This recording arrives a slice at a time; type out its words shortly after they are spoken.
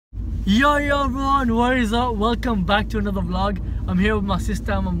Yo everyone, what is up? Welcome back to another vlog. I'm here with my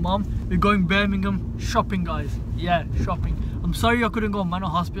sister and my mom. We're going Birmingham shopping, guys. Yeah, shopping. I'm sorry I couldn't go to Manor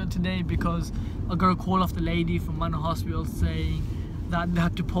Hospital today because I got a call off the lady from Manor Hospital saying that they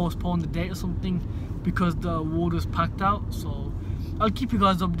had to postpone the date or something because the ward was packed out. So I'll keep you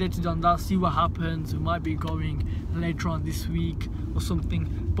guys updated on that, see what happens. We might be going later on this week or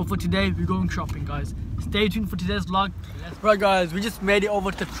something. But for today, we're going shopping, guys. Stay tuned for today's vlog. Right guys, we just made it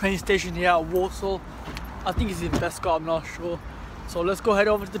over to the train station here at Walsall. I think it's in Bescott, I'm not sure. So let's go head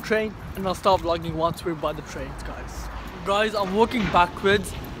over to the train and I'll start vlogging once we're by the trains, guys. Guys, I'm walking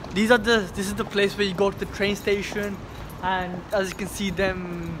backwards. This is the place where you go to the train station, and as you can see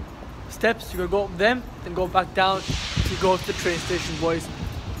them steps, you're gonna go up them, then go back down to go to the train station, boys.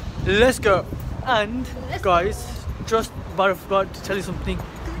 Let's go. And guys, just about forgot to tell you something.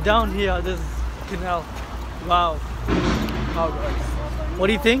 Down here there's a canal. Wow. Wow guys. What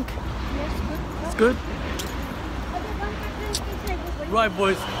do you think? It's good? Right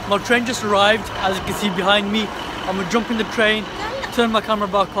boys, my train just arrived, as you can see behind me. I'm gonna jump in the train, turn my camera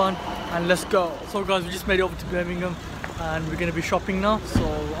back on, and let's go. So guys, we just made it over to Birmingham and we're gonna be shopping now. So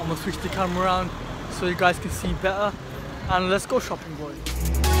I'm gonna switch the camera around so you guys can see better. And let's go shopping, boys.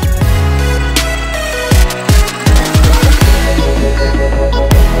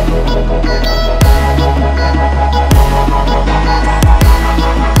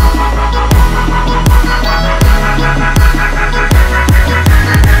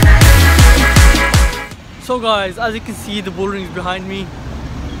 So guys, as you can see, the bullring is behind me,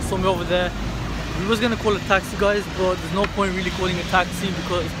 somewhere over there. We was gonna call a taxi, guys, but there's no point really calling a taxi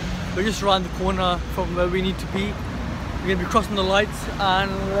because we're just around the corner from where we need to be. We're gonna be crossing the lights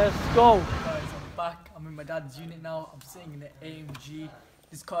and let's go. Guys, I'm back. I'm in my dad's unit now. I'm sitting in the AMG.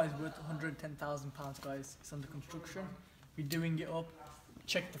 This car is worth £110,000, guys. It's under construction. We're doing it up.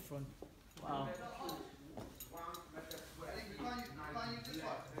 Check the front. Wow.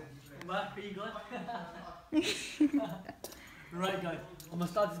 Right guys, I'm gonna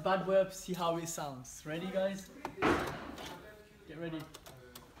start this bad boy up, see how it sounds. Ready guys? Get ready.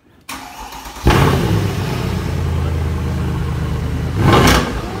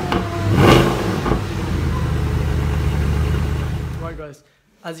 Right guys,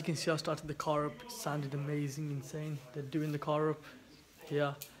 as you can see, I started the car up. It sounded amazing, insane. They're doing the car up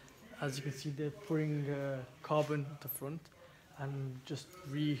here. As you can see, they're putting carbon at the front and just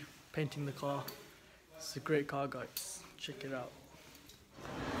repainting the car. It's a great car, guys. Check it out.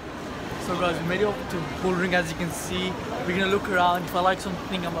 So guys, we made it over to Bullring. As you can see, we're gonna look around. If I like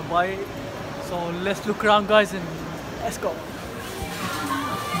something, I'm gonna buy it. So let's look around, guys, and let's go.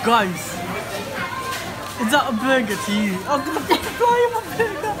 Guys, is that a burger to you? I'm gonna put the fly in my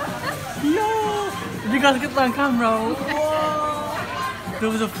burger. Yo, if you guys get that on camera, whoa. There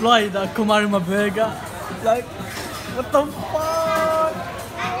was a fly that come out of my burger. Like, what the fuck?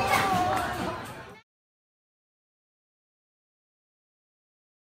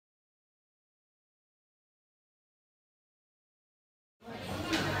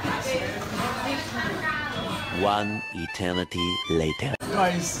 One eternity later.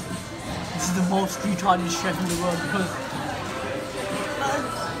 Guys, this is the most retarded chef in the world because...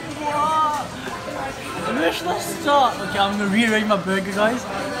 Where should I start? Okay, I'm gonna rearrange my burger, guys.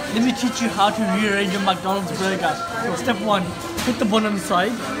 Let me teach you how to rearrange a McDonald's burger. So step 1, put the bun on the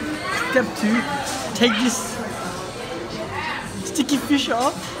side. Step 2, take this sticky fish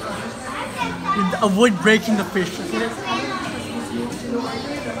off and avoid breaking the fish.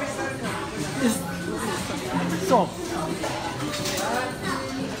 So,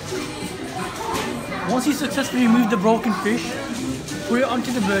 once you successfully remove the broken fish, put it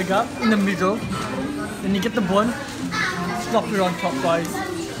onto the burger in the middle, then you get the bun, slap it on top, guys,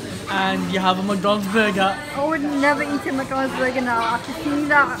 and you have a McDonald's burger. I would never eat a McDonald's burger now after seeing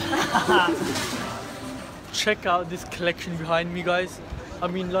that. Check out this collection behind me, guys. I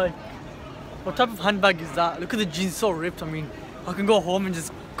mean, like, what type of handbag is that? Look at the jeans, so ripped. I mean, I can go home and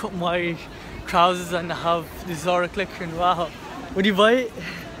just cut my trousers and have this Zara collection. Wow. Would you buy it?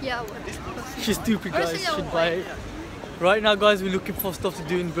 Yeah, I would. She's stupid, guys. Should buy it. Right now, guys, we're looking for stuff to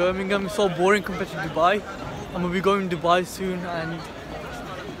do in Birmingham. It's so boring compared to Dubai. I'm gonna be going to Dubai soon, and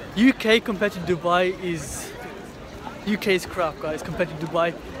UK compared to Dubai is... UK is crap, guys, compared to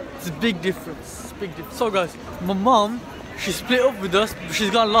Dubai. It's a big difference. Big difference. So, guys, my mom, she split up with us. She's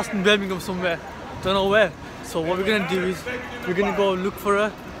got lost in Birmingham somewhere. Don't know where. So what we're gonna do is we're gonna go look for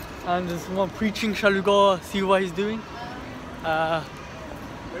her. And there's someone preaching. Shall we go see what he's doing?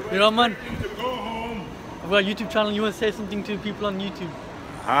 You know, man, I've got a YouTube channel. You want to say something to people on YouTube?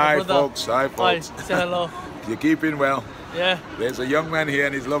 Hi folks, hi folks. Hi, say hello. You're keeping well. Yeah. There's a young man here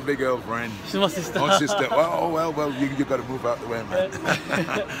and his lovely girlfriend. She's my sister. My sister. Well, you got to move out the way, man.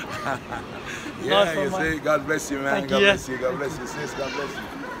 Yeah, Nice one, you man. see. God bless you, man. Thank God you. bless you. God bless you, sis. God bless you.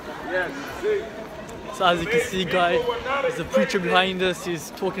 Yes, see. So as you can see, guys, there's a preacher behind us.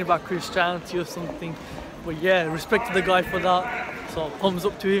 He's talking about Christianity or something. But yeah, respect to the guy for that. So thumbs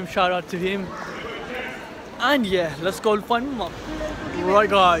up to him, shout out to him. And yeah, let's go and find my mum. Right,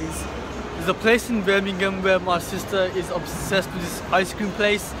 guys, there's a place in Birmingham where my sister is obsessed with this ice cream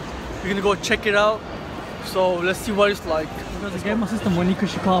place. We're gonna go check it out. So let's see what it's like. Because I gave my sister money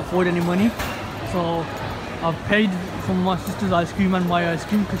because she can't afford any money. So I've paid for my sister's ice cream and my ice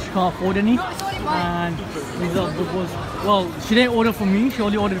cream because she can't afford any. And these are the ones. Well, she didn't order for me, she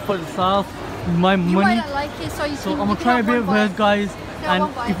only ordered for herself with my money. might not like it, so I'm gonna try a bit of hers, guys. And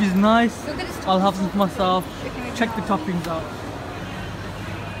if it's nice, Look at this I'll have some for myself. toppings. Check the toppings out.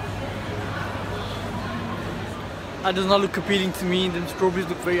 That does not look appealing to me. The strawberries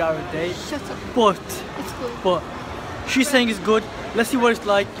look very out of date. Shut up. But It's good. But she's saying it's good. Let's see what it's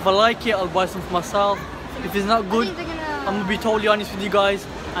like. If I like it, I'll buy some for myself. If it's not good, I think they're gonna. I'm gonna be totally honest with you guys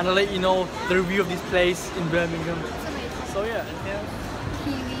and I'll let you know the review of this place in Birmingham. It's amazing. So yeah.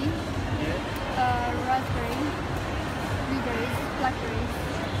 Kiwi, raspberry, blueberries, blackberries.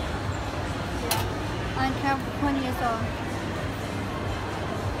 Yeah. And can have honey as well.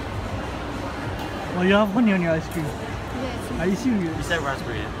 Oh, you have honey on your ice cream. Yes. Are you serious? You said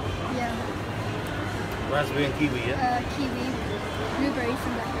raspberry, Yeah. raspberry and kiwi, yeah? Kiwi, blueberries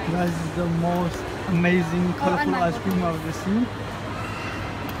and blackberries. Guys, this is the most amazing, colourful mango. ice cream I've ever seen.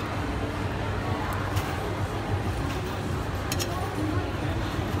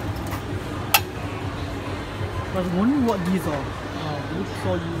 I was wondering what these are. They look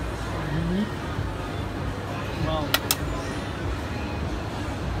so unique. Wow.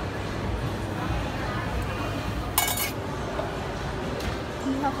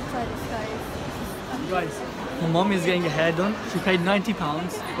 You have to try this, guys. Guys, my mom is getting her hair done. She paid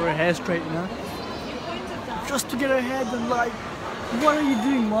 £90 for a hair straightener. Just to get her hair done, like, what are you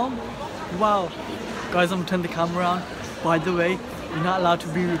doing, mom? Wow. Guys, I'm gonna turn the camera on. By the way, you're not allowed to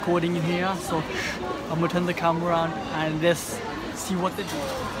be recording in here, so I'm gonna turn the camera on and let's see what they do. To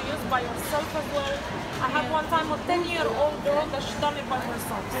use by yourself as well. I had one time a 10-year-old girl that she done it by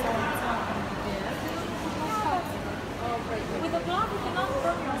herself. So with a glove you cannot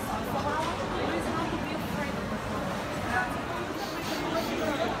burn yourself. So I want you is not to be afraid.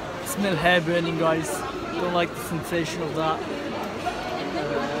 Smell hair burning, guys. Don't like the sensation of that. And then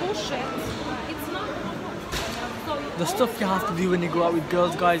you push it. It's not so you The stuff you have to do when you go out with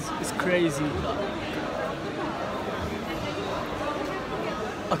girls, guys, is crazy.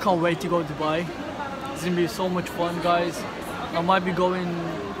 I can't wait to go to Dubai. It's gonna be so much fun, guys. I might be going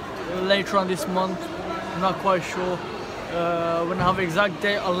later on this month. I'm not quite sure. When I have an exact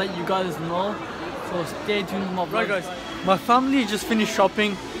date, I'll let you guys know. So stay tuned with my vlog. Right, guys, my family just finished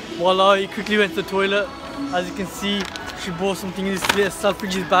shopping while I quickly went to the toilet. As you can see, she bought something in this little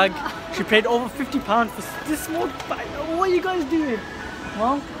Selfridges bag. She paid over £50 for this small bag. What are you guys doing,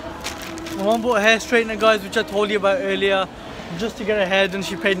 Mom? My mom bought a hair straightener, guys, which I told you about earlier. Just to get her hair done,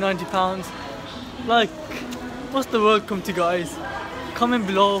 she paid £90. Like, what's the world come to, guys? Comment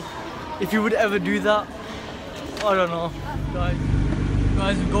below if you would ever do that. I don't know, guys.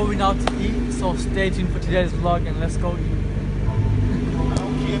 Guys, we're going out to eat, so stay tuned for today's vlog and let's go eat. I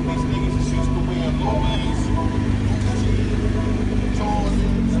don't care if these niggas is used to wearing Louis, Gucci,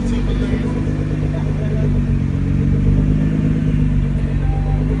 Jordans, Timberland.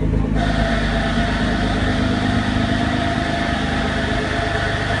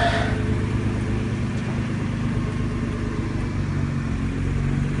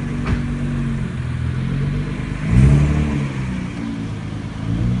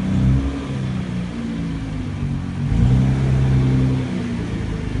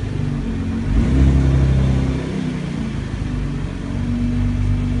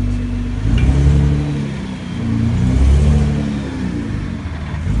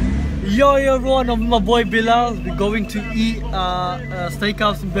 Yo everyone, I'm with my boy Bilal. We're going to eat a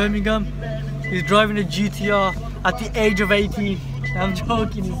steakhouse in Birmingham. He's driving a GTR at the age of 18. I'm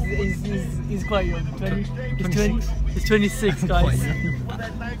joking, he's quite young. 20, he's 26, guys.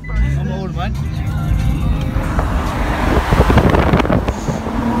 I'm old, man.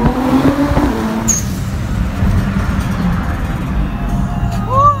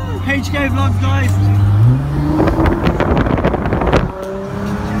 HK vlogs, guys.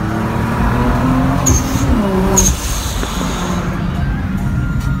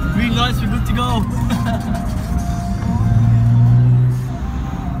 Green lights, we're good to go.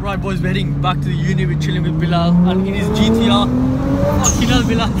 Right, boys, we're heading back to the uni. We're chilling with Bilal and in his GTR. Fucking hell,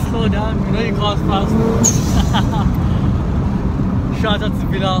 Bilal, slow down. You know your car's fast. Shout out to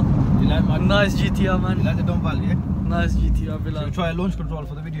Bilal. You like my Nice GTR, man. You like the Don Valley, yeah? Nice GTR, Bilal. Should we try a launch control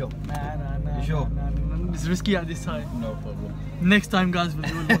for the video? Nah. You sure? Nah. It's risky at this time. No problem. Next time, guys, we'll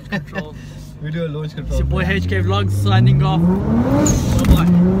do a launch control. We do a launch control. It's your boy HK Vlogs signing off. Bye bye.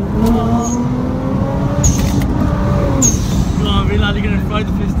 Come on, Bilal, you're gonna fry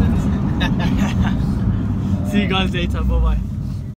the pistons. See you guys later. Bye bye.